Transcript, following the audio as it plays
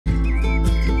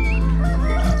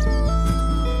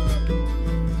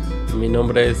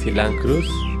nombre es Hilán Cruz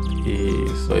y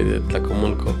soy de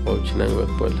Tlacomulco, Huachinango,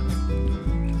 de Puebla.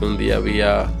 Un día vi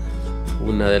a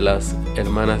una de las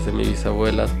hermanas de mi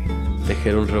bisabuela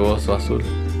tejer un rebozo azul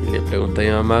y le pregunté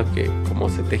a mi mamá que cómo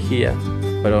se tejía,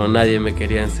 pero nadie me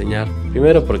quería enseñar.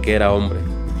 Primero porque era hombre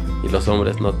y los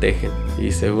hombres no tejen,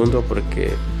 y segundo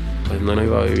porque pues no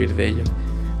iba a vivir de ello.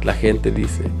 La gente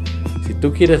dice, si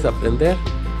tú quieres aprender,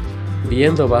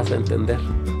 viendo vas a entender.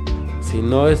 Si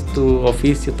no es tu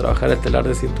oficio trabajar el telar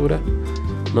de cintura,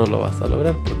 no lo vas a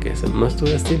lograr porque ese no es tu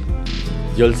destino.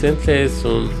 Yolcentle es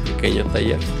un pequeño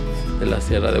taller de la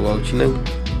sierra de Huachinango.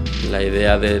 La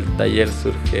idea del taller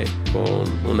surge con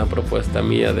una propuesta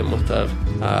mía de mostrar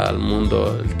al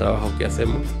mundo el trabajo que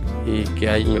hacemos y que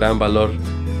hay un gran valor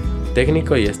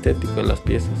técnico y estético en las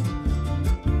piezas.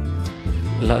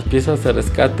 Las piezas de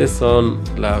rescate son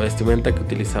la vestimenta que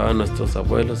utilizaban nuestros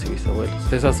abuelos y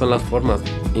bisabuelos. Esas son las formas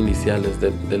iniciales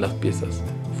de las piezas,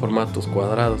 formatos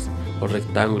cuadrados o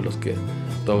rectángulos que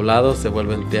doblados se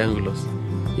vuelven triángulos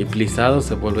y plisados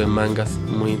se vuelven mangas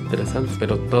muy interesantes,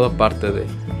 pero todo parte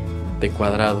de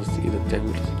cuadrados y de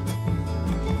triángulos.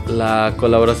 La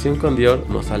colaboración con Dior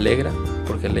nos alegra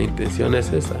porque la intención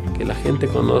es esa, que la gente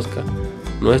conozca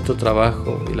nuestro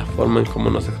trabajo y la forma en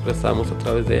cómo nos expresamos a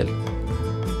través de él.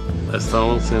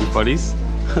 Estamos en París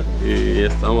y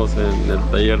estamos en el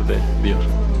taller de Dior.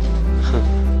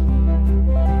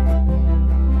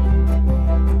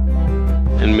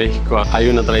 En México hay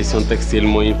una tradición textil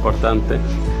muy importante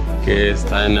que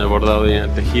está en el bordado y en el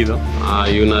tejido.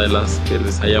 Hay una de las que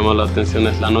les ha llamado la atención,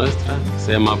 es la nuestra, que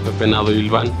se llama pepenado y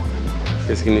hilván,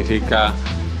 que significa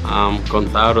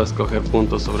contar o escoger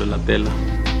puntos sobre la tela.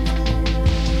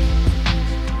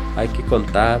 Hay que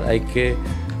contar, hay que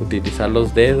utilizar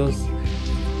los dedos,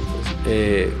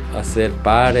 hacer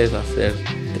pares, hacer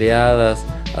triadas,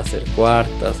 hacer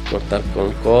cuartas, cortar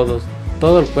con codos.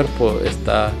 Todo el cuerpo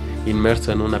está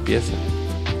inmerso en una pieza.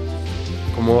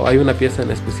 Como hay una pieza en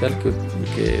especial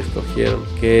que escogieron,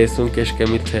 que es un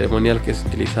quexquemil ceremonial que se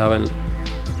utilizaba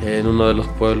en uno de los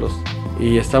pueblos,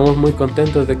 y estamos muy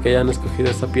contentos de que hayan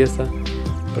escogido esa pieza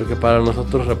porque para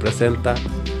nosotros representa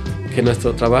que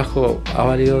nuestro trabajo ha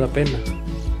valido la pena,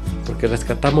 porque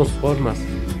rescatamos formas,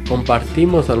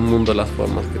 compartimos al mundo las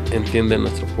formas que entiende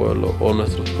nuestro pueblo o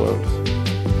nuestros pueblos.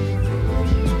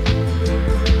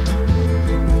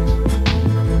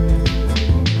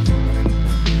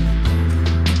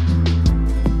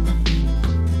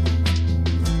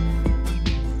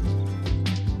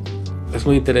 Es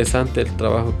muy interesante el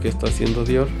trabajo que está haciendo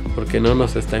Dior porque no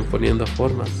nos está imponiendo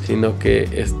formas, sino que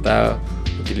está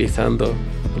utilizando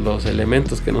los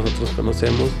elementos que nosotros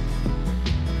conocemos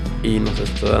y nos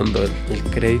está dando el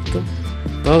crédito.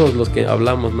 Todos los que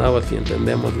hablamos náhuatl y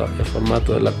entendemos el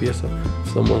formato de la pieza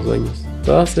somos dueños.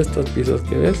 Todas estas piezas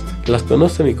que ves las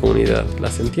conoce mi comunidad,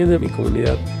 las entiende mi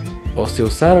comunidad o se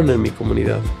usaron en mi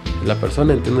comunidad. La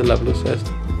persona entiende la blusa, es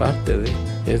parte de,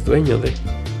 es dueño de,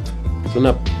 es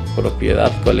una propiedad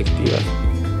colectiva.